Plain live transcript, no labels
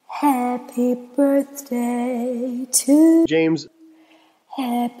Happy birthday to James.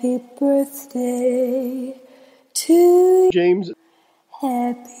 Happy birthday to James.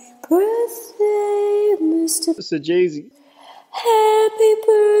 Happy birthday, Mr. Jay-Z. Happy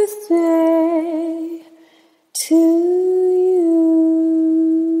birthday to you.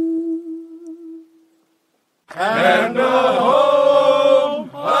 And the home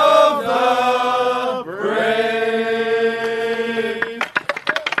of the brave.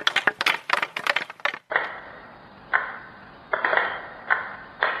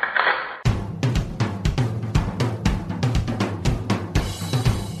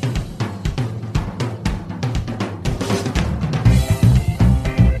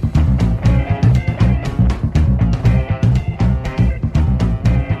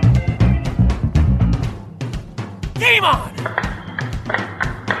 Game on!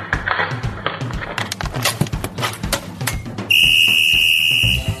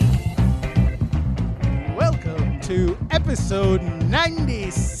 Welcome to episode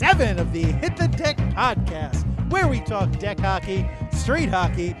 97 of the Hit the Deck podcast, where we talk deck hockey, street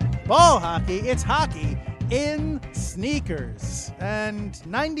hockey, ball hockey. It's hockey in sneakers. And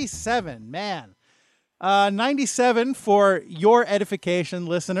 97, man. 97 for your edification,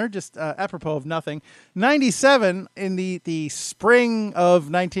 listener, just apropos of nothing. 97, in the spring of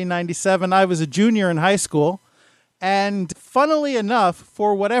 1997, I was a junior in high school. And funnily enough,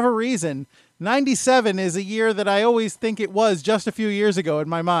 for whatever reason, 97 is a year that I always think it was just a few years ago in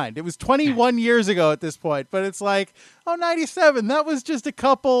my mind. It was 21 years ago at this point, but it's like, oh, 97, that was just a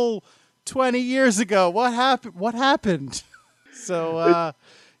couple 20 years ago. What happened? So,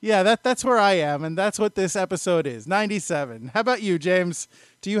 yeah, that's where I am, and that's what this episode is, 97. How about you, James?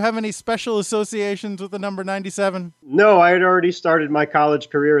 Do you have any special associations with the number 97? No, I had already started my college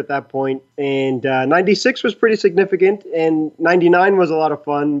career at that point, and 96 was pretty significant, and 99 was a lot of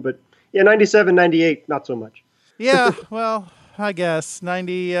fun, but yeah, 97, 98, not so much. Yeah, well, I guess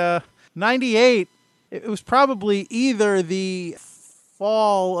 98, it was probably either the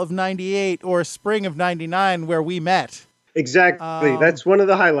fall of 98 or spring of 99 where we met. Exactly. That's one of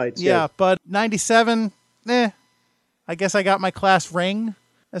the highlights. Yeah, yes. but 97, I guess I got my class ring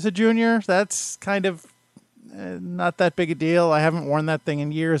as a junior. That's kind of not that big a deal. I haven't worn that thing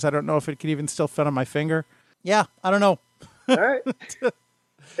in years. I don't know if it could even still fit on my finger. Yeah, I don't know. All right.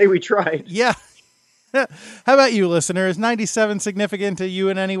 Hey, we tried. Yeah. How about you, listener? Is 97 significant to you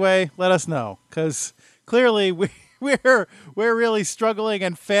in any way? Let us know, because clearly we're really struggling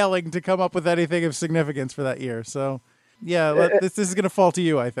and failing to come up with anything of significance for that year. So, yeah, this is going to fall to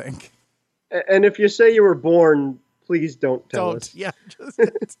you, I think. And if you say you were born, please don't tell us. Yeah,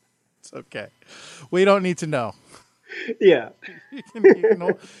 it's okay. We don't need to know. Yeah.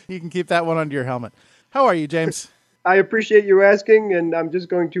 You can keep that one under your helmet. How are you, James? I appreciate you asking, and I'm just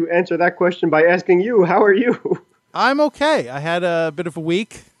going to answer that question by asking you, how are you? I'm okay. I had a bit of a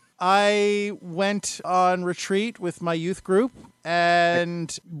week. I went on retreat with my youth group,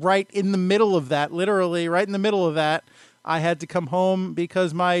 and right in the middle of that, literally right in the middle of that, I had to come home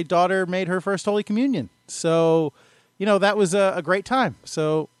because my daughter made her first Holy Communion. So, that was a great time.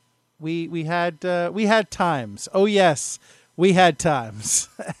 So we had times. Oh, yes. We had times.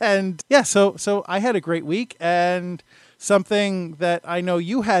 And yeah, so I had a great week, and something that I know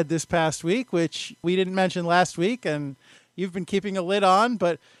you had this past week, which we didn't mention last week, and you've been keeping a lid on,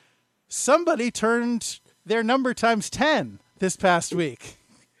 but somebody turned their number times 10 this past week.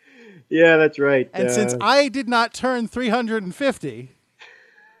 Yeah, that's right. And since I did not turn 350.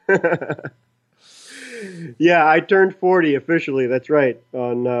 Yeah, I turned 40 officially. That's right,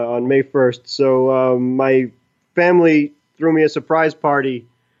 on May 1st. So my family threw me a surprise party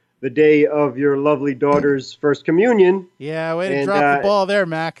the day of your lovely daughter's first communion. Yeah, way to drop the ball there,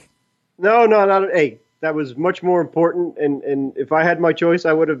 Mac. No, not. Hey, that was much more important. And if I had my choice,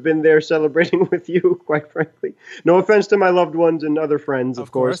 I would have been there celebrating with you, quite frankly. No offense to my loved ones and other friends,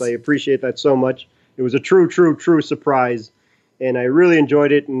 of course. I appreciate that so much. It was a true surprise. And I really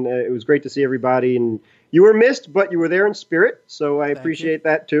enjoyed it. And it was great to see everybody. And you were missed, but you were there in spirit. So I appreciate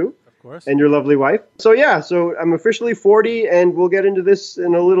that, too. Course. And your lovely wife. So I'm officially 40, and we'll get into this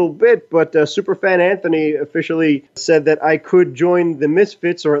in a little bit, but Superfan Anthony officially said that I could join the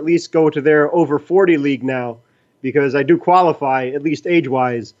Misfits, or at least go to their over 40 league now, because I do qualify, at least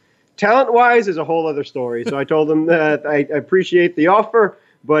age-wise. Talent-wise is a whole other story. So I told him that I appreciate the offer,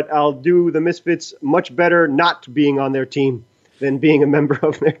 but I'll do the Misfits much better not being on their team than being a member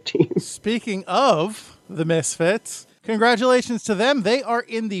of their team. Speaking of the Misfits, congratulations to them. They are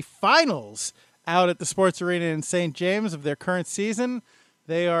in the finals out at the Sports Arena in St. James of their current season.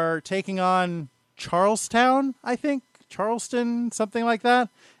 They are taking on Charlestown, I think. Charleston, something like that.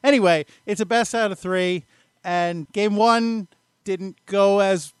 Anyway, it's a best out of 3, and game 1 didn't go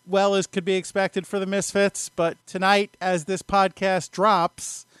as well as could be expected for the Misfits, but tonight, as this podcast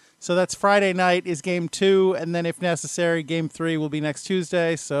drops, so that's Friday night, is game 2, and then if necessary, game 3 will be next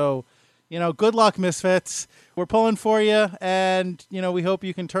Tuesday. So, good luck, Misfits. We're pulling for you, and, we hope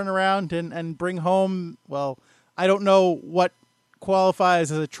you can turn around and bring home, well, I don't know what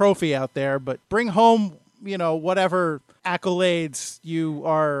qualifies as a trophy out there, but bring home, whatever accolades you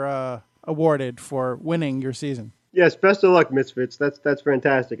are awarded for winning your season. Yes, best of luck, Misfits. That's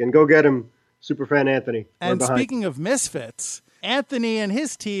fantastic. And go get him, Superfan Anthony. And speaking of Misfits, Anthony and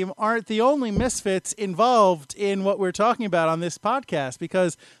his team aren't the only Misfits involved in what we're talking about on this podcast,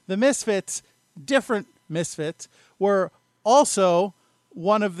 because the Misfits, different Misfits, were also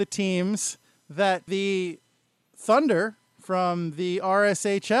one of the teams that the Thunder from the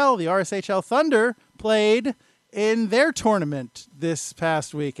RSHL Thunder, played in their tournament this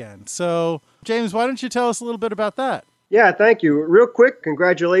past weekend. So, James, why don't you tell us a little bit about that? Yeah, thank you. Real quick,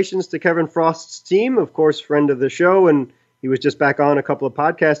 congratulations to Kevin Frost's team, of course, friend of the show, and he was just back on a couple of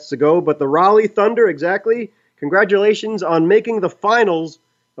podcasts ago. But the Raleigh Thunder, exactly, congratulations on making the finals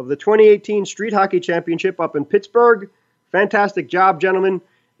of the 2018 Street Hockey Championship up in Pittsburgh. Fantastic job, gentlemen.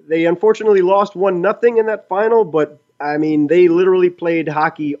 They unfortunately lost 1-0 in that final, but they literally played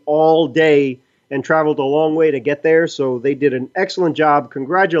hockey all day and traveled a long way to get there. So they did an excellent job.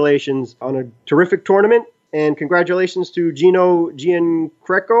 Congratulations on a terrific tournament. And congratulations to Gino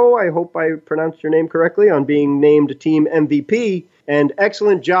Giancreco, I hope I pronounced your name correctly, on being named team MVP. And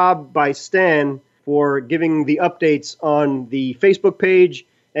excellent job by Stan for giving the updates on the Facebook page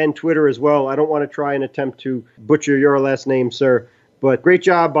and Twitter as well. I don't want to try and attempt to butcher your last name, sir. But great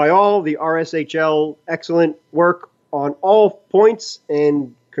job by all. The RSHL, excellent work on all points,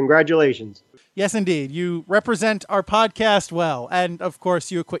 and congratulations. Yes, indeed. You represent our podcast well, and of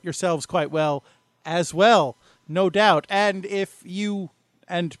course you acquit yourselves quite well as well, no doubt. And if you,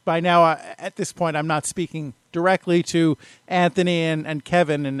 and by now at this point I'm not speaking directly to Anthony and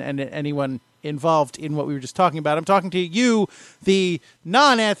Kevin and anyone involved in what we were just talking about. I'm talking to you, the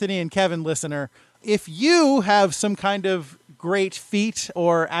non-Anthony and Kevin listener. If you have some kind of great feat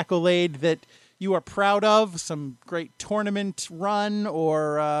or accolade that you are proud of, some great tournament run,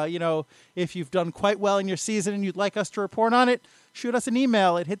 or, if you've done quite well in your season and you'd like us to report on it, shoot us an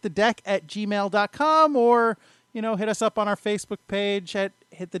email at hitthedeck@gmail.com, or, hit us up on our Facebook page at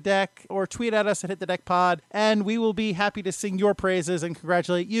Hit the Deck, or tweet at us at Hit the Deck Pod, and we will be happy to sing your praises and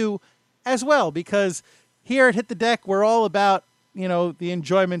congratulate you as well, because here at Hit the Deck, we're all about the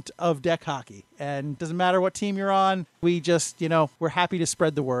enjoyment of deck hockey. And doesn't matter what team you're on, we just, we're happy to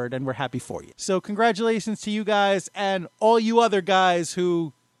spread the word, and we're happy for you. So congratulations to you guys and all you other guys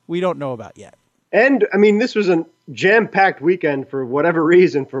who we don't know about yet. And, this was a jam-packed weekend for whatever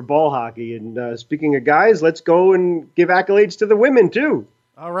reason for ball hockey. And speaking of guys, let's go and give accolades to the women, too.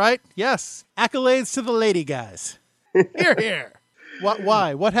 All right. Yes. Accolades to the lady guys. Hear, hear.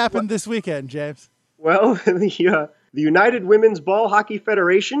 Why? What happened this weekend, James? Well, the United Women's Ball Hockey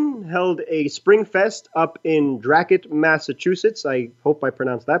Federation held a Spring Fest up in Dracut, Massachusetts. I hope I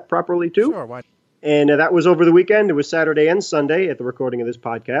pronounced that properly, too. Sure, why? And that was over the weekend. It was Saturday and Sunday at the recording of this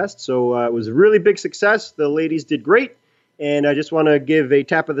podcast. So it was a really big success. The ladies did great. And I just want to give a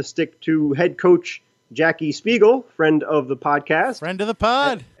tap of the stick to head coach Jackie Spiegel, friend of the podcast. Friend of the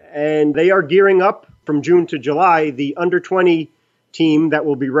pod. And they are gearing up from June to July, the under-20 team that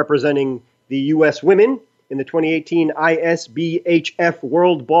will be representing the U.S. women in the 2018 ISBHF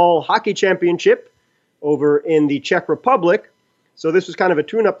World Ball Hockey Championship over in the Czech Republic. So this was kind of a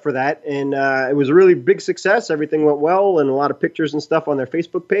tune-up for that, and it was a really big success. Everything went well, and a lot of pictures and stuff on their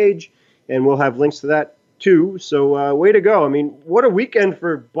Facebook page, and we'll have links to that too. So way to go. What a weekend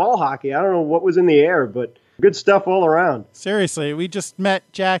for ball hockey. I don't know what was in the air, but good stuff all around. Seriously, we just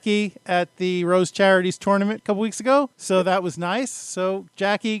met Jackie at the Rose Charities tournament a couple weeks ago, so that was nice. So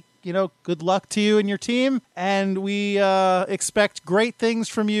Jackie, good luck to you and your team, and we expect great things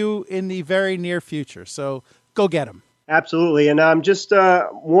from you in the very near future. So go get them. Absolutely. And I'm just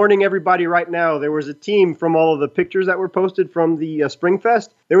warning everybody right now, there was a team from all of the pictures that were posted from the Spring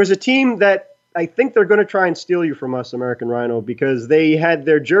Fest. There was a team that I think they're going to try and steal you from us, American Rhino, because they had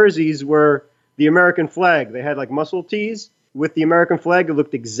their jerseys were the American flag. They had like muscle tees with the American flag. It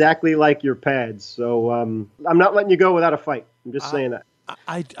looked exactly like your pads. So I'm not letting you go without a fight. I'm just saying that.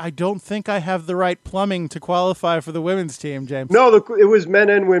 I don't think I have the right plumbing to qualify for the women's team, James. No, it was men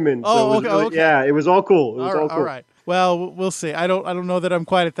and women. Oh, so okay, really, okay. Yeah, it was all cool. It was all cool. All right. Well, we'll see. I don't know that I'm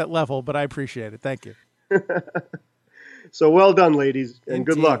quite at that level, but I appreciate it. Thank you. So well done, ladies, and Indeed.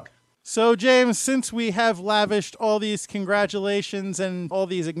 good luck. So, James, since we have lavished all these congratulations and all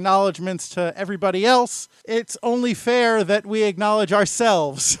these acknowledgments to everybody else, it's only fair that we acknowledge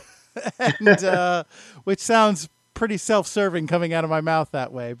ourselves, and which sounds pretty self-serving coming out of my mouth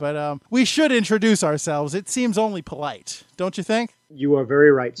that way. But we should introduce ourselves. It seems only polite, don't you think? You are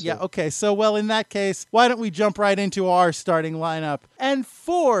very right, sir. Yeah, okay. So, well, in that case, why don't we jump right into our starting lineup? And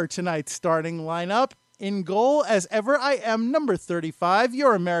for tonight's starting lineup, in goal, as ever, I am number 35,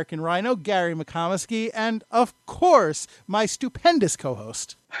 your American Rhino, Gary McComiskey, and, of course, my stupendous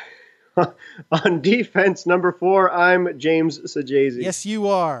co-host. On defense, number 4, I'm James Sajazi. Yes, you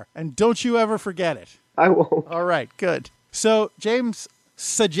are. And don't you ever forget it. I won't. All right, good. So, James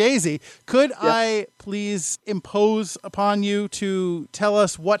Sajazi, could I please impose upon you to tell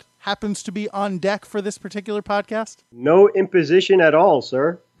us what happens to be on deck for this particular podcast? No imposition at all,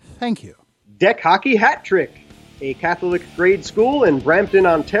 sir. Thank you. Deck Hockey Hat Trick. A Catholic grade school in Brampton,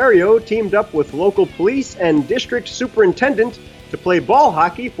 Ontario teamed up with local police and district superintendent to play ball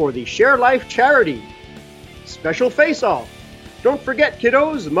hockey for the Share Life charity. Special face-off. Don't forget,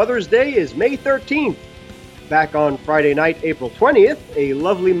 kiddos, Mother's Day is May 13th. Back on Friday night, April 20th, a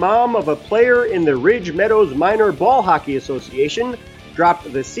lovely mom of a player in the Ridge Meadows Minor Ball Hockey Association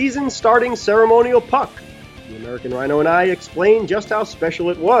dropped the season-starting ceremonial puck. The American Rhino and I explained just how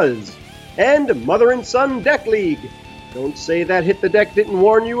special it was. And Mother and Son Deck League. Don't say that Hit the Deck didn't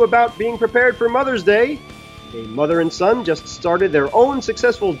warn you about being prepared for Mother's Day. A mother and son just started their own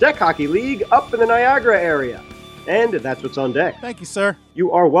successful deck hockey league up in the Niagara area. And that's what's on deck. Thank you, sir.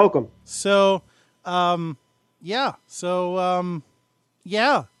 You are welcome. So, yeah.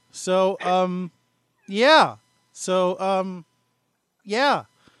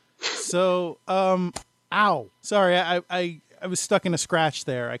 Ow. Sorry, I was stuck in a scratch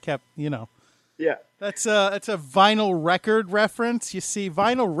there. I kept, Yeah. That's a vinyl record reference. You see,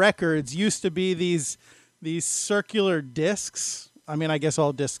 vinyl records used to be these circular discs. I mean, I guess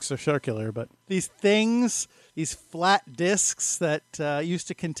all discs are circular, but these flat discs that used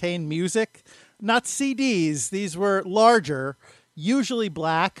to contain music, not CDs. These were larger, usually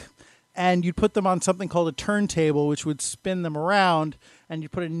black, and you'd put them on something called a turntable, which would spin them around, and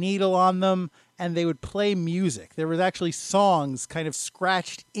you'd put a needle on them, and they would play music. There was actually songs kind of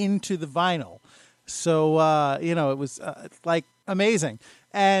scratched into the vinyl. So, it was like amazing.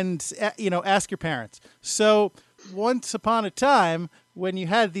 And, ask your parents. So once upon a time, when you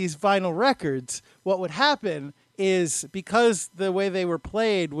had these vinyl records, what would happen is because the way they were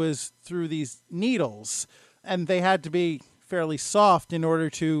played was through these needles, and they had to be fairly soft in order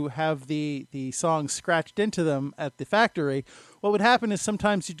to have the songs scratched into them at the factory, what would happen is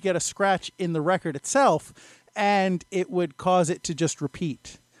sometimes you'd get a scratch in the record itself, and it would cause it to just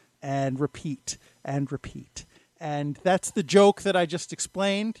repeat and repeat and repeat. And that's the joke that I just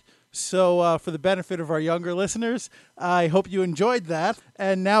explained. So for the benefit of our younger listeners, I hope you enjoyed that.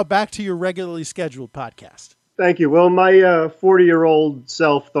 And now back to your regularly scheduled podcast. Thank you. Well, my 40-year-old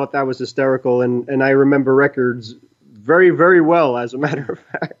self thought that was hysterical, and I remember records very, very well, as a matter of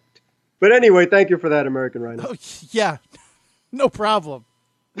fact. But anyway, thank you for that, American Rhino. Oh, yeah, no problem.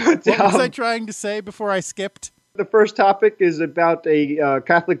 What was I trying to say before I skipped? The first topic is about a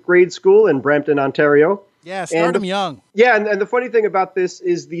Catholic grade school in Brampton, Ontario. Yeah, start them young. Yeah, and the funny thing about this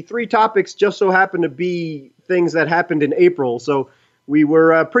is the 3 topics just so happen to be things that happened in April. So we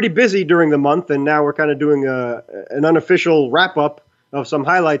were pretty busy during the month, and now we're kind of doing an unofficial wrap-up of some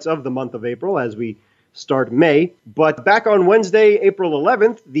highlights of the month of April as we start May. But back on Wednesday, April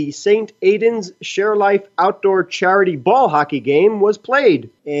 11th, the St. Aidan's Share Life outdoor charity ball hockey game was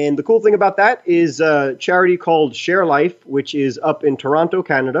played. And the cool thing about that is a charity called Share Life, which is up in Toronto,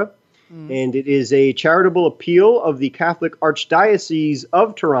 Canada. And it is a charitable appeal of the Catholic Archdiocese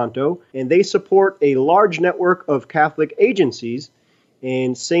of Toronto, and they support a large network of Catholic agencies.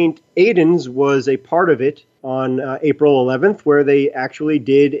 And St. Aidan's was a part of it on April 11th, where they actually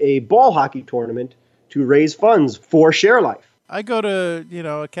did a ball hockey tournament to raise funds for Share Life. I go to,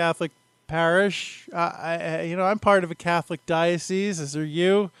 a Catholic parish. I'm part of a Catholic diocese, as are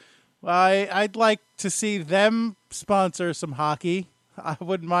you. I'd like to see them sponsor some hockey. I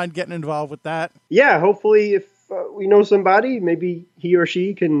wouldn't mind getting involved with that. Yeah, hopefully if we know somebody, maybe he or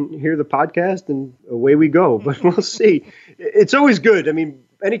she can hear the podcast and away we go. But we'll see. It's always good. I mean,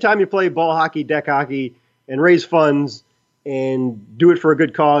 anytime you play ball hockey, deck hockey, and raise funds and do it for a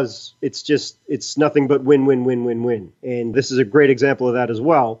good cause, it's nothing but win, win, win, win, win. And this is a great example of that as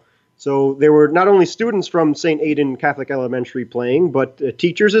well. So there were not only students from St. Aidan Catholic Elementary playing, but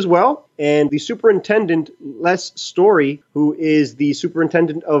teachers as well. And the superintendent, Les Story, who is the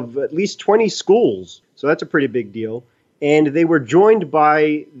superintendent of at least 20 schools. So that's a pretty big deal. And they were joined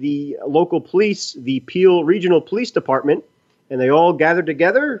by the local police, the Peel Regional Police Department, and they all gathered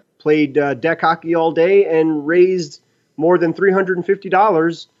together, played deck hockey all day, and raised more than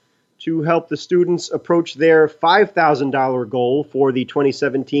 $350 to help the students approach their $5,000 goal for the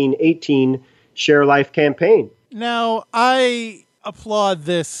 2017-18 Share Life campaign. Now, I applaud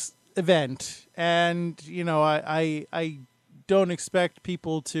this event, and, you know, I don't expect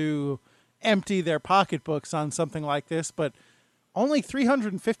people to empty their pocketbooks on something like this, but only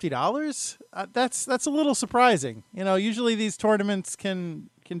 $350? That's a little surprising. You know, usually these tournaments can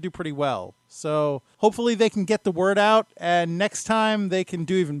do pretty well. So hopefully they can get the word out, and next time they can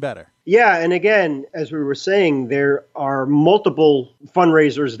do even better. Yeah, and again, as we were saying, there are multiple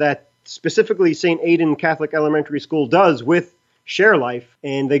fundraisers that specifically St. Aidan Catholic Elementary School does with Share Life,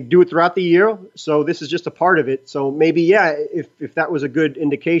 and they do it throughout the year, so this is just a part of it. So maybe, yeah, if that was a good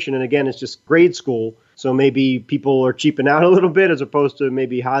indication, and again, it's just grade school, so maybe people are cheaping out a little bit as opposed to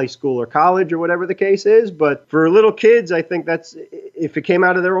maybe high school or college or whatever the case is. But for little kids, I think that's, if it came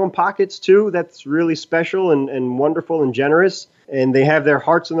out of their own pockets too, that's really special and wonderful and generous, and they have their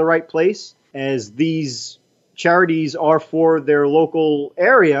hearts in the right place, as these charities are for their local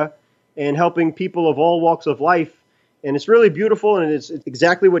area and helping people of all walks of life. And it's really beautiful, and it's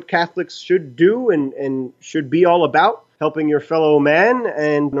exactly what Catholics should do and should be all about, helping your fellow man.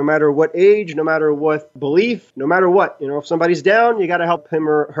 And no matter what age, no matter what belief, no matter what, you know, if somebody's down, you got to help him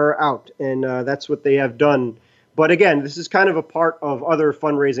or her out. And that's what they have done. But again, this is kind of a part of other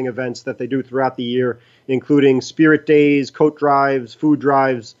fundraising events that they do throughout the year, including spirit days, coat drives, food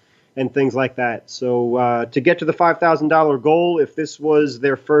drives, and things like that. So to get to the $5,000 goal, if this was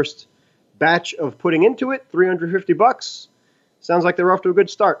their first batch of putting into it, $350, sounds like they're off to a good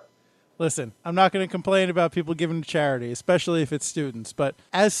start. Listen, I'm not going to complain about people giving to charity, especially if it's students, but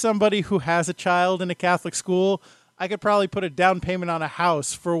as somebody who has a child in a Catholic school, I could probably put a down payment on a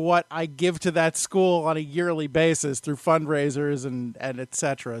house for what I give to that school on a yearly basis through fundraisers and et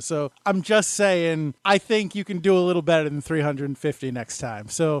cetera. So I'm just saying, I think you can do a little better than $350 next time.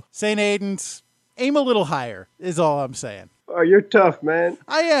 So St. Aidan's, aim a little higher is all I'm saying. Oh, you're tough, man.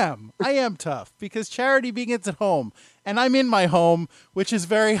 I am tough, because charity begins at home, and I'm in my home, which is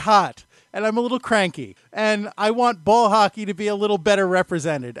very hot, and I'm a little cranky, and I want ball hockey to be a little better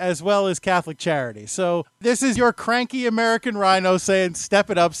represented, as well as Catholic charity. So this is your cranky American Rhino saying, step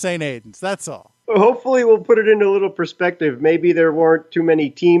it up, St. Aidan's. That's all. Well, hopefully we'll put it into a little perspective. Maybe there weren't too many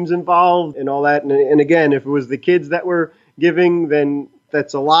teams involved and all that. And again, if it was the kids that were giving, then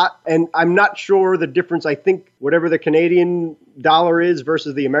that's a lot. And I'm not sure the difference. I think whatever the Canadian dollar is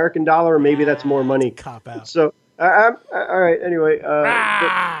versus the American dollar, maybe that's more money. Cop out. So, all right. Anyway.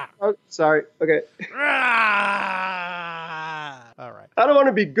 Oh, sorry. Okay. All right. I don't want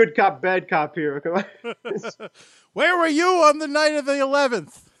to be good cop, bad cop here. Come on. Where were you on the night of the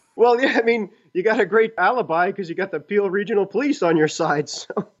 11th? Well, yeah, I mean, you got a great alibi because you got the Peel Regional Police on your side, so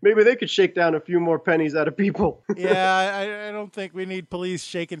maybe they could shake down a few more pennies out of people. Yeah, I don't think we need police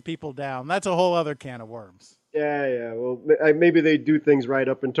shaking people down. That's a whole other can of worms. Yeah. Well, maybe they do things right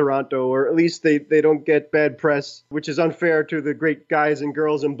up in Toronto, or at least they don't get bad press, which is unfair to the great guys and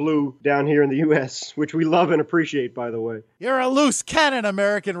girls in blue down here in the U.S., which we love and appreciate, by the way. You're a loose cannon,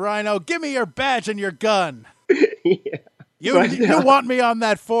 American Rhino. Give me your badge and your gun. Yeah. You want me on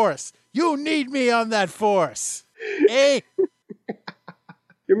that force. You need me on that force. Hey.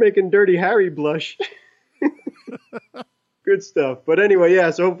 You're making Dirty Harry blush. Good stuff. But anyway, yeah,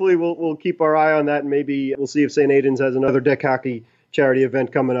 so hopefully we'll keep our eye on that, and maybe we'll see if St. Aidan's has another deck hockey charity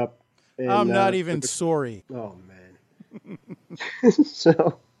event coming up. And, I'm not even sorry. Oh, man.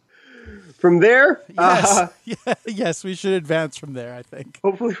 So from there, yes, we should advance from there, I think.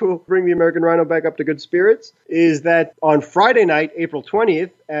 Hopefully we'll bring the American Rhino back up to good spirits, is that on Friday night, April 20th,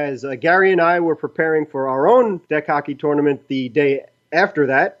 as Gary and I were preparing for our own deck hockey tournament the day after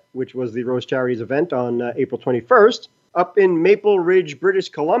that, which was the Rose Charities event on April 21st, up in Maple Ridge, British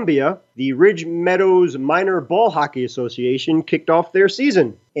Columbia, the Ridge Meadows Minor Ball Hockey Association kicked off their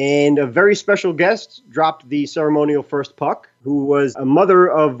season. And a very special guest dropped the ceremonial first puck, who was a mother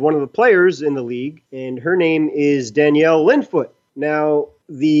of one of the players in the league, and her name is Danielle Linfoot. Now,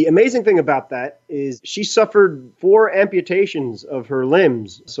 the amazing thing about that is she suffered 4 amputations of her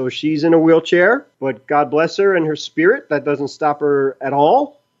limbs. So she's in a wheelchair, but God bless her and her spirit. That doesn't stop her at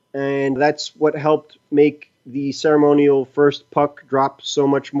all. And that's what helped make the ceremonial first puck drop so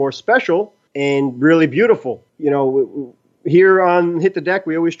much more special and really beautiful. You know, here on Hit the Deck,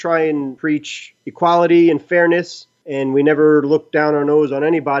 we always try and preach equality and fairness, and we never look down our nose on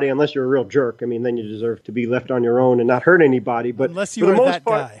anybody unless you're a real jerk. I mean, then you deserve to be left on your own and not hurt anybody. But unless you are that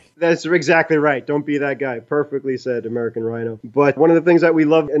guy. That's exactly right. Don't be that guy. Perfectly said, American Rhino. But one of the things that we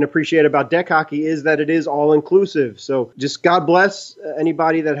love and appreciate about deck hockey is that it is all inclusive. So just God bless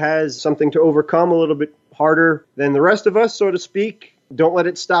anybody that has something to overcome a little bit harder than the rest of us, so to speak. Don't let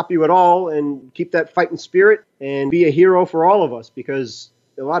it stop you at all, and keep that fighting spirit and be a hero for all of us, because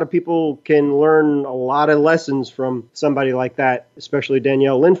a lot of people can learn a lot of lessons from somebody like that, especially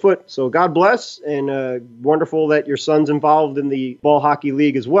Danielle Linfoot. So God bless, and wonderful that your son's involved in the Ball Hockey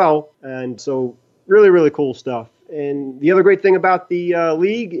League as well. And so really, really cool stuff. And the other great thing about the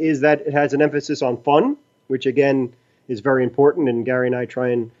league is that it has an emphasis on fun, which again is very important. And Gary and I try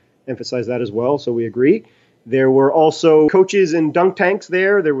and emphasize that as well. So we agree. There were also coaches in dunk tanks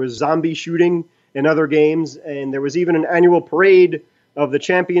there. There was zombie shooting in other games. And there was even an annual parade of the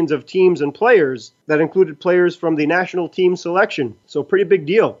champions of teams and players that included players from the national team selection. So pretty big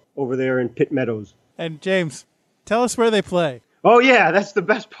deal over there in Pitt Meadows. And James, tell us where they play. Oh, yeah, that's the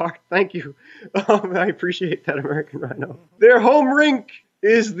best part. Thank you. I appreciate that, American Rhino. Their home rink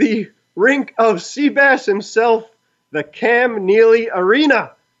is the rink of Seabass himself, the Cam Neely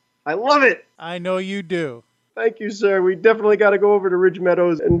Arena. I love it. I know you do. Thank you, sir. We definitely got to go over to Ridge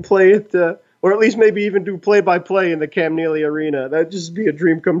Meadows and play it, or at least maybe even do play-by-play in the Cam Neely Arena. That'd just be a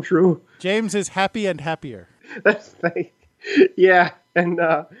dream come true. James is happy and happier. Yeah, and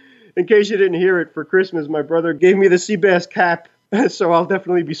in case you didn't hear it, for Christmas, my brother gave me the Seabass cap, so I'll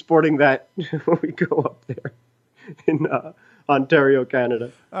definitely be sporting that when we go up there in Ontario,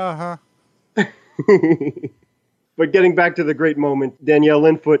 Canada. Uh-huh. But getting back to the great moment, Danielle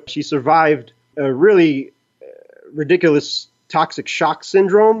Linfoot, she survived a really ridiculous toxic shock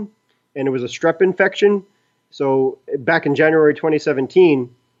syndrome, and it was a strep infection. So back in January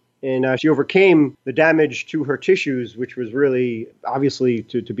 2017, and she overcame the damage to her tissues, which was really, obviously,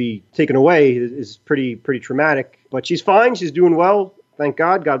 to be taken away is pretty traumatic. But she's fine. She's doing well. Thank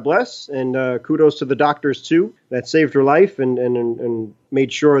God. God bless. And kudos to the doctors, too, that saved her life and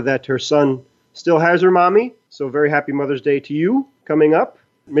made sure that her son still has her mommy. So very happy Mother's Day to you coming up,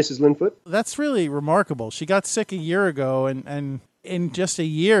 Mrs. Linfoot. That's really remarkable. She got sick a year ago, and in just a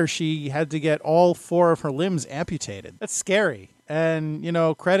year, she had to get all 4 of her limbs amputated. That's scary. And,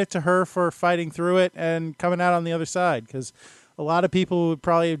 credit to her for fighting through it and coming out on the other side, because a lot of people would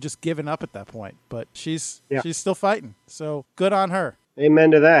probably have just given up at that point. But she's still fighting. So good on her.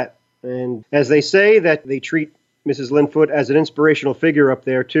 Amen to that. And as they say, that they treat Mrs. Linfoot as an inspirational figure up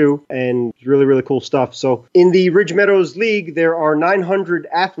there, too, and really, really cool stuff. So in the Ridge Meadows League, there are 900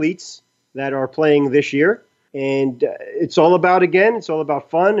 athletes that are playing this year. And it's all about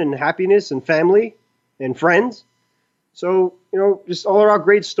fun and happiness and family and friends. So, just all around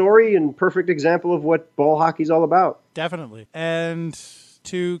great story and perfect example of what ball hockey's all about. Definitely. And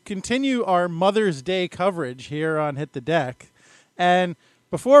to continue our Mother's Day coverage here on Hit the Deck, and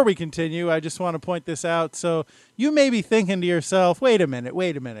before we continue, I just want to point this out. So you may be thinking to yourself, wait a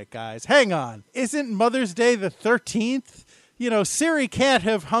minute, guys. Hang on. Isn't Mother's Day the 13th? Siri can't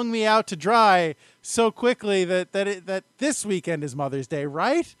have hung me out to dry so quickly that this weekend is Mother's Day,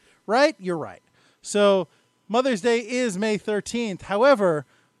 right? Right? You're right. So Mother's Day is May 13th. However,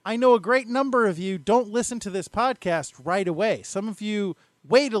 I know a great number of you don't listen to this podcast right away. Some of you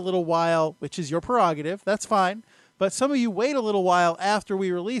wait a little while, which is your prerogative. That's fine. But some of you wait a little while after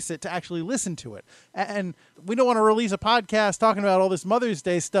we release it to actually listen to it. And we don't want to release a podcast talking about all this Mother's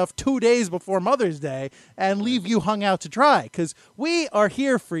Day stuff 2 days before Mother's Day and leave you hung out to dry, because we are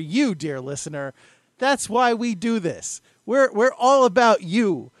here for you, dear listener. That's why we do this. We're all about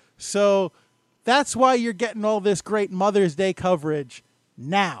you. So that's why you're getting all this great Mother's Day coverage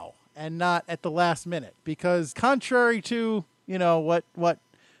now and not at the last minute. Because contrary to, what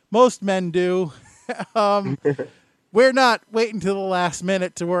most men do, we're not waiting till the last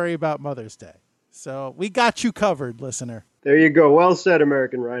minute to worry about Mother's Day. So we got you covered, listener. There you go. Well said,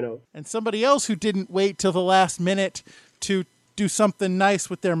 American Rhino. And somebody else who didn't wait till the last minute to do something nice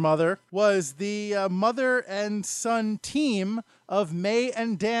with their mother was the mother and son team of May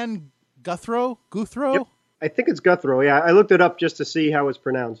and Dan Guthrow? Yep. I think it's Guthrow. Yeah, I looked it up just to see how it's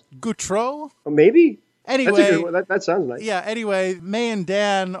pronounced. Guthrow? Maybe. Anyway. That sounds nice. Yeah, anyway, May and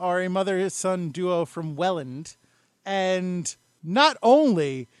Dan are a mother-son duo from Welland. And not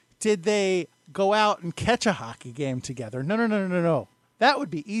only did they go out and catch a hockey game together. No. That would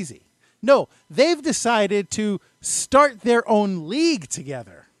be easy. No, they've decided to start their own league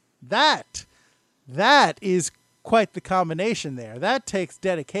together. That is quite the combination there. That takes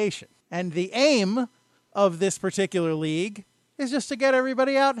dedication. And the aim of this particular league is just to get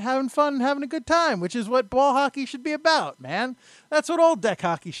everybody out and having fun and having a good time, which is what ball hockey should be about, man. That's what all deck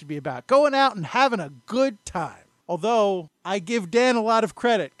hockey should be about, going out and having a good time. Although I give Dan a lot of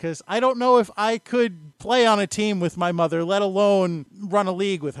credit because I don't know if I could play on a team with my mother, let alone run a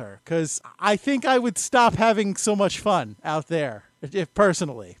league with her, because I think I would stop having so much fun out there, if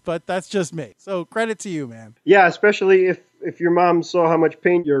personally. But that's just me. So credit to you, man. Yeah, especially if your mom saw how much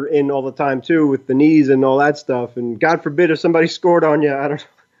pain you're in all the time too, with the knees and all that stuff. And God forbid if somebody scored on you, I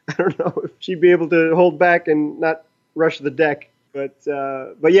don't know if she'd be able to hold back and not rush the deck.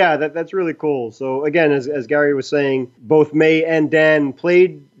 But yeah, that's really cool. So again, as Gary was saying, both May and Dan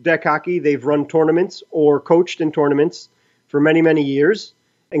played deck hockey. They've run tournaments or coached in tournaments for many, many years,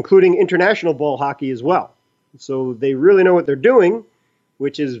 including international ball hockey as well. So they really know what they're doing,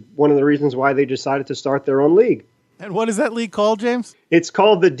 which is one of the reasons why they decided to start their own league. And what is that league called, James? It's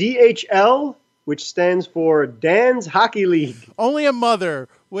called the DHL, which stands for Dan's Hockey League. Only a mother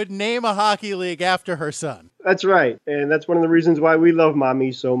would name a hockey league after her son. That's right. And that's one of the reasons why we love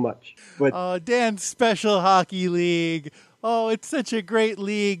Mommy so much. But Dan's Special Hockey League. Oh, it's such a great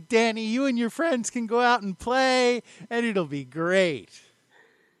league. Danny, you and your friends can go out and play, and it'll be great.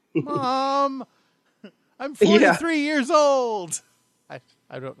 Mom, I'm 43 years old.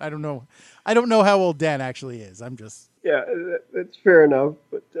 I don't know. I don't know how old Dan actually is. I'm just... Yeah, that's fair enough.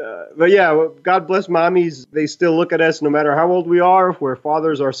 But yeah, well, God bless mommies. They still look at us no matter how old we are. We're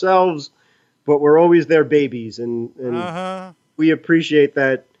fathers ourselves, but we're always their babies. And we appreciate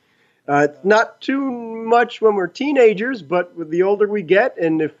that. Not too much when we're teenagers, but with the older we get,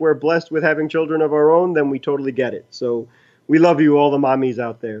 and if we're blessed with having children of our own, then we totally get it. So we love you, all the mommies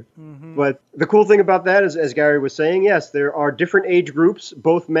out there. Mm-hmm. But the cool thing about that is, as Gary was saying, yes, there are different age groups,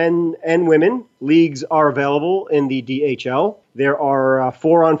 both men and women. Leagues are available in the DHL. There are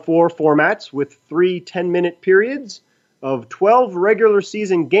 4-on-4 formats with 3 10-minute periods of 12 regular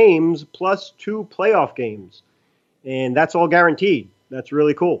season games plus 2 playoff games. And that's all guaranteed. That's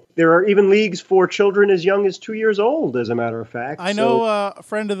really cool. There are even leagues for children as young as 2 years old, as a matter of fact. I know a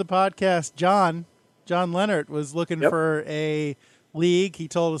friend of the podcast, John Leonard, was looking for a league. He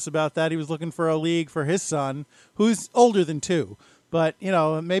told us about that. He was looking for a league for his son, who's older than 2. But,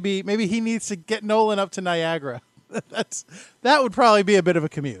 maybe he needs to get Nolan up to Niagara. That would probably be a bit of a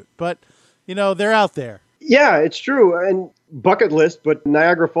commute. But, they're out there. Yeah, it's true. And bucket list, but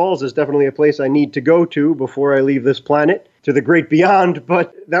Niagara Falls is definitely a place I need to go to before I leave this planet to the great beyond.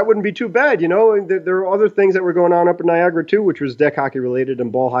 But that wouldn't be too bad, There are other things that were going on up in Niagara, too, which was deck hockey related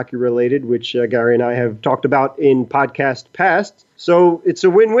and ball hockey related, which Gary and I have talked about in podcast past. So it's a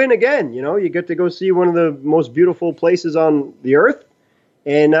win-win again. You get to go see one of the most beautiful places on the earth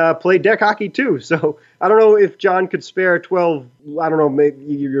and play deck hockey, too. So I don't know if John could spare 12, I don't know, maybe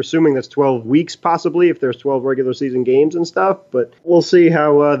you're assuming that's 12 weeks possibly, if there's 12 regular season games and stuff. But we'll see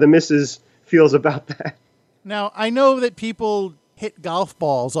how the missus feels about that. Now, I know that people hit golf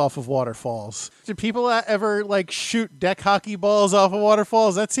balls off of waterfalls. Do people ever, shoot deck hockey balls off of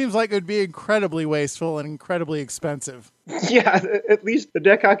waterfalls? That seems like it would be incredibly wasteful and incredibly expensive. Yeah, at least the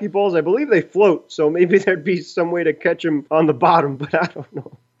deck hockey balls, I believe they float, so maybe there'd be some way to catch them on the bottom, but I don't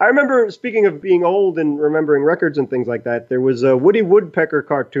know. I remember, speaking of being old and remembering records and things like that, there was a Woody Woodpecker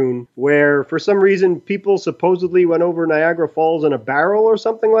cartoon where, for some reason, people supposedly went over Niagara Falls in a barrel or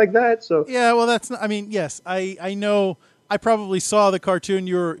something like that. So yeah, well, yes, I know. I probably saw the cartoon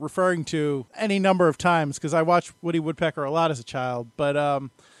you were referring to any number of times because I watched Woody Woodpecker a lot as a child. But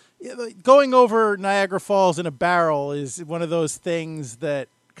going over Niagara Falls in a barrel is one of those things that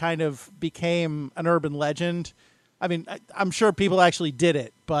kind of became an urban legend. I mean, I'm sure people actually did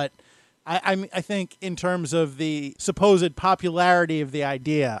it, but I think in terms of the supposed popularity of the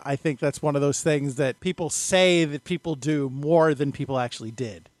idea, I think that's one of those things that people say that people do more than people actually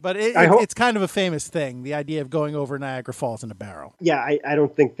did. But it's kind of a famous thing, the idea of going over Niagara Falls in a barrel. Yeah, I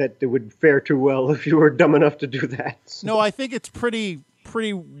don't think that it would fare too well if you were dumb enough to do that. So. No, I think it's pretty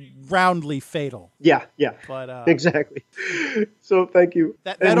roundly fatal. Yeah. But exactly. So thank you.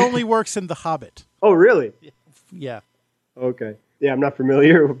 That only works in The Hobbit. Oh, really? Yeah. Okay. Yeah, I'm not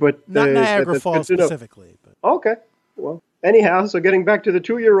familiar, but... Not Niagara Falls specifically. But. Okay. Well, anyhow, so getting back to the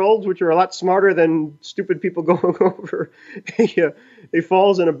 2-year-olds, which are a lot smarter than stupid people going over a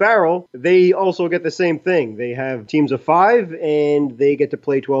falls in a barrel, they also get the same thing. They have teams of 5, and they get to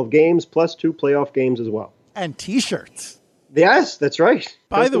play 12 games, plus 2 playoff games as well. And T-shirts. Yes, that's right.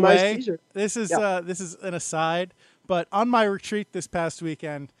 By the way, this is an aside, but on my retreat this past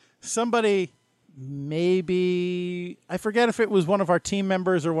weekend, somebody... maybe, I forget if it was one of our team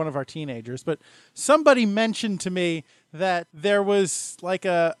members or one of our teenagers, but somebody mentioned to me that there was like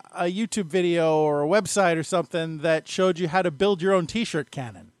a YouTube video or a website or something that showed you how to build your own T-shirt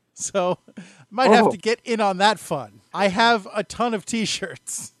cannon. So might have to get in on that fun. I have a ton of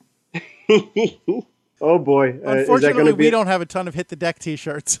T-shirts. Oh boy! Unfortunately, we don't have a ton of Hit the Deck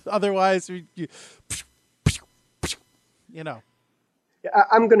T-shirts. Otherwise, you know.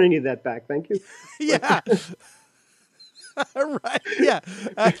 I'm going to need that back. Thank you. Yeah. Right. Yeah.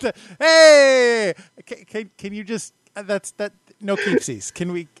 Hey, can you just? That's that. No keepsies.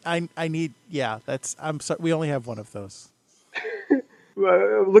 Can we? I need. Yeah. That's. I'm sorry. We only have one of those.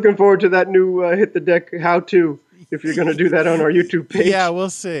 Looking forward to that new Hit the Deck how-to. If you're going to do that on our YouTube page. Yeah,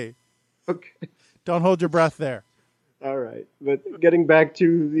 we'll see. Okay. Don't hold your breath there. All right. But getting back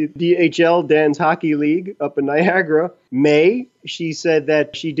to the DHL, Dan's Hockey League up in Niagara, May, she said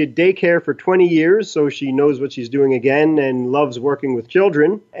that she did daycare for 20 years, so she knows what she's doing again and loves working with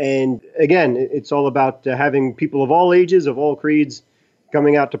children. And again, it's all about having people of all ages, of all creeds,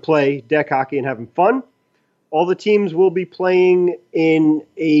 coming out to play deck hockey and having fun. All the teams will be playing in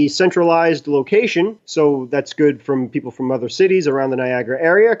a centralized location, so that's good from people from other cities around the Niagara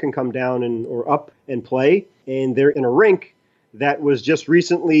area can come down or up and play. And they're in a rink that was just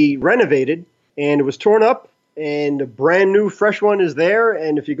recently renovated, and it was torn up, and a brand new fresh one is there.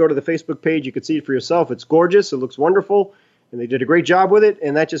 And if you go to the Facebook page, you can see it for yourself. It's gorgeous. It looks wonderful, and they did a great job with it,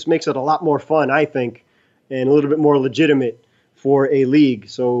 and that just makes it a lot more fun, I think, and a little bit more legitimate for a league.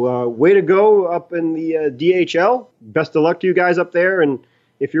 So way to go up in the DHL. Best of luck to you guys up there. And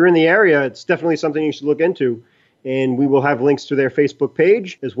if you're in the area, it's definitely something you should look into. And we will have links to their Facebook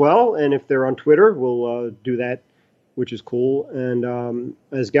page as well. And if they're on Twitter, we'll do that, which is cool. And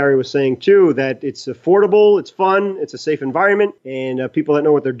as Gary was saying, too, that it's affordable, it's fun, it's a safe environment, and people that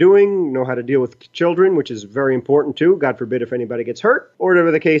know what they're doing know how to deal with children, which is very important, too. God forbid if anybody gets hurt or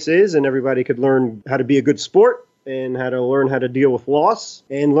whatever the case is, and everybody could learn how to be a good sport and how to learn how to deal with loss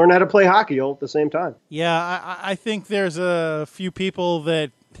and learn how to play hockey all at the same time. Yeah, I think there's a few people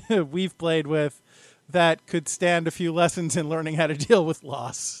that we've played with that could stand a few lessons in learning how to deal with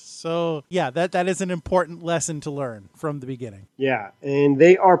loss. So, yeah, that is an important lesson to learn from the beginning. Yeah, and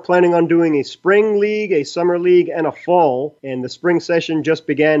they are planning on doing a spring league, a summer league, and a fall. And the spring session just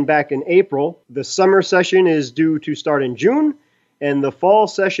began back in April. The summer session is due to start in June, and the fall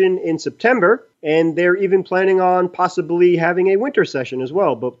session in September. And they're even planning on possibly having a winter session as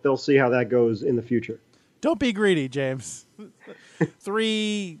well, but they'll see how that goes in the future. Don't be greedy, James.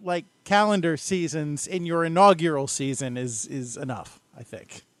 3 calendar seasons in your inaugural season is enough, I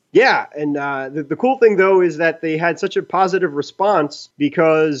think. Yeah, and the cool thing, though, is that they had such a positive response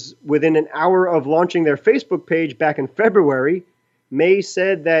because within an hour of launching their Facebook page back in February, May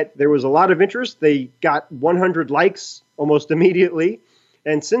said that there was a lot of interest. They got 100 likes almost immediately.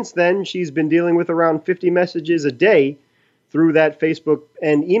 And since then, she's been dealing with around 50 messages a day through that Facebook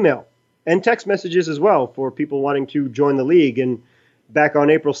and email and text messages as well for people wanting to join the league. And back on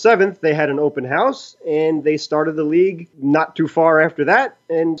April 7th, they had an open house and they started the league not too far after that.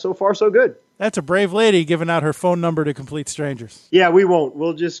 And so far, so good. That's a brave lady giving out her phone number to complete strangers. Yeah, we won't.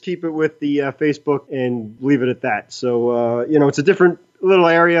 We'll just keep it with the Facebook and leave it at that. So, it's a different little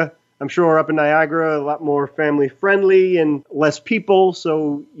area. I'm sure up in Niagara, a lot more family friendly and less people,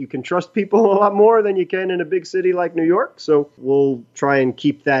 so you can trust people a lot more than you can in a big city like New York. So we'll try and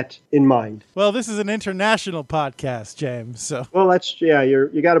keep that in mind. Well, this is an international podcast, James. So well,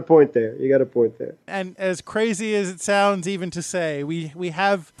 you got a point there. You got a point there. And as crazy as it sounds, even to say, we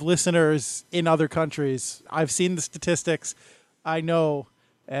have listeners in other countries. I've seen the statistics. I know,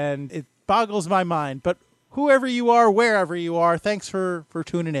 and it boggles my mind, but. Whoever you are, wherever you are, thanks for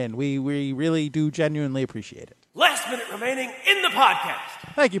tuning in. We really do genuinely appreciate it. Last minute remaining in the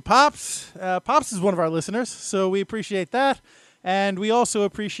podcast. Thank you, Pops. Pops is one of our listeners, so we appreciate that. And we also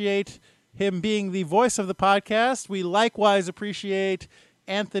appreciate him being the voice of the podcast. We likewise appreciate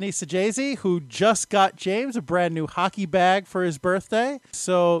Anthony Sajazi, who just got James a brand new hockey bag for his birthday.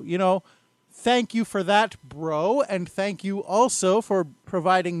 So, thank you for that, bro. And thank you also for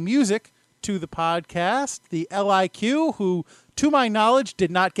providing music to the podcast, the LIQ, who, to my knowledge,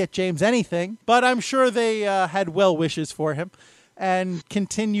 did not get James anything, but I'm sure they had well wishes for him and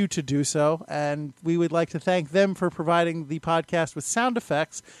continue to do so. And we would like to thank them for providing the podcast with sound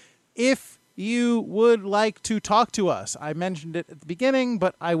effects. If you would like to talk to us, I mentioned it at the beginning,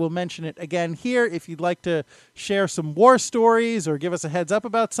 but I will mention it again here. If you'd like to share some war stories or give us a heads up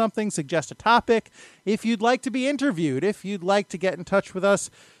about something, suggest a topic, if you'd like to be interviewed, if you'd like to get in touch with us,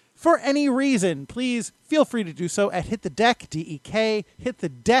 for any reason, please feel free to do so at hitthedeck, D-E-K,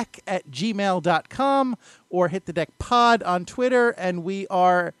 hitthedeck@gmail.com, or hitthedeckpod on Twitter, and we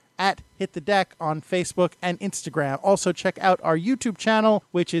are at hitthedeck on Facebook and Instagram. Also, check out our YouTube channel,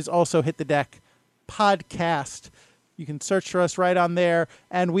 which is also Hit the Deck Podcast. You can search for us right on there,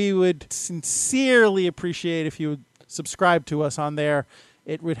 and we would sincerely appreciate if you would subscribe to us on there.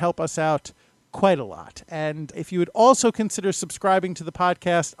 It would help us out quite a lot. And if you would also consider subscribing to the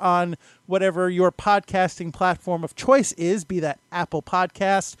podcast on whatever your podcasting platform of choice is, be that Apple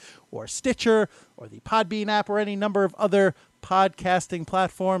Podcast or Stitcher or the Podbean app or any number of other podcasting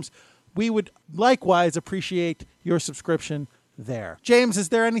platforms, we would likewise appreciate your subscription there. James, is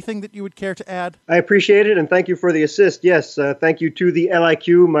there anything that you would care to add? I appreciate it, and thank you for the assist. Yes, thank you to the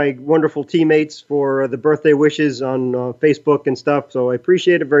LIQ, my wonderful teammates, for the birthday wishes on Facebook and stuff. So I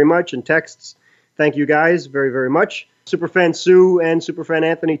appreciate it very much, and texts. Thank you guys very, very much. Superfan Sue and Superfan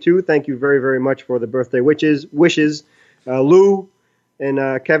Anthony, too. Thank you very, very much for the birthday wishes. Lou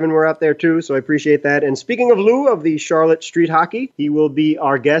and Kevin were out there, too, so I appreciate that. And speaking of Lou of the Charlotte Street Hockey, he will be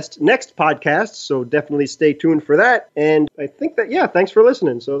our guest next podcast, so definitely stay tuned for that. And I think that, yeah, thanks for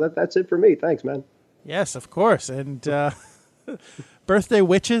listening. So that's it for me. Thanks, man. Yes, of course. And birthday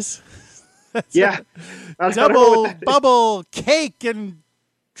witches? Yeah. Double bubble cake and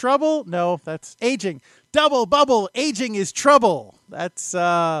trouble? No, that's aging. Double bubble, aging is trouble. That's,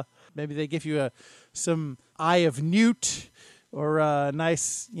 maybe they give you some Eye of Newt or a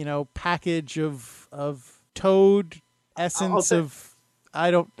nice, package of toad essence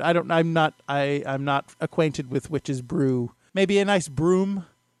I'm not acquainted with witch's brew. Maybe a nice broom.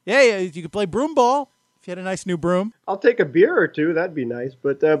 Yeah, you could play broom ball if you had a nice new broom. I'll take a beer or two. That'd be nice.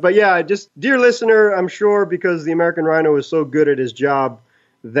 But yeah, just dear listener, I'm sure because the American Rhino is so good at his job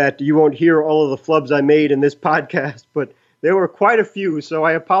that you won't hear all of the flubs I made in this podcast, but there were quite a few. So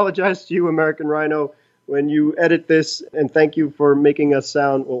I apologize to you, American Rhino, when you edit this, and thank you for making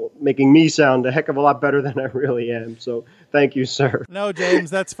me sound a heck of a lot better than I really am. So thank you, sir. No, James,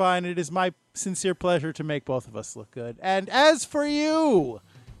 that's fine. It is my sincere pleasure to make both of us look good. And as for you,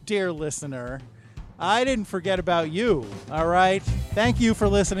 dear listener, I didn't forget about you, all right? Thank you for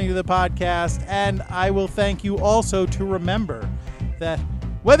listening to the podcast, and I will thank you also to remember that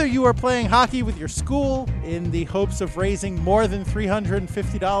whether you are playing hockey with your school in the hopes of raising more than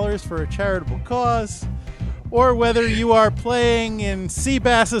 $350 for a charitable cause, or whether you are playing in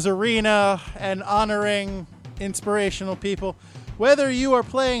Seabass's arena and honoring inspirational people, whether you are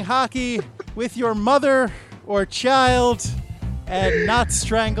playing hockey with your mother or child and not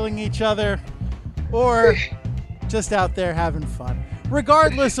strangling each other, or just out there having fun.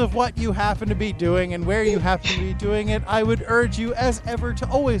 Regardless of what you happen to be doing and where you happen to be doing it, I would urge you, as ever, to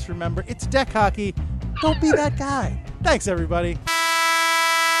always remember, it's deck hockey. Don't be that guy. Thanks, everybody.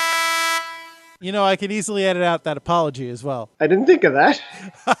 I can easily edit out that apology as well. I didn't think of that.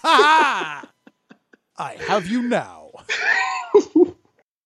 I have you now.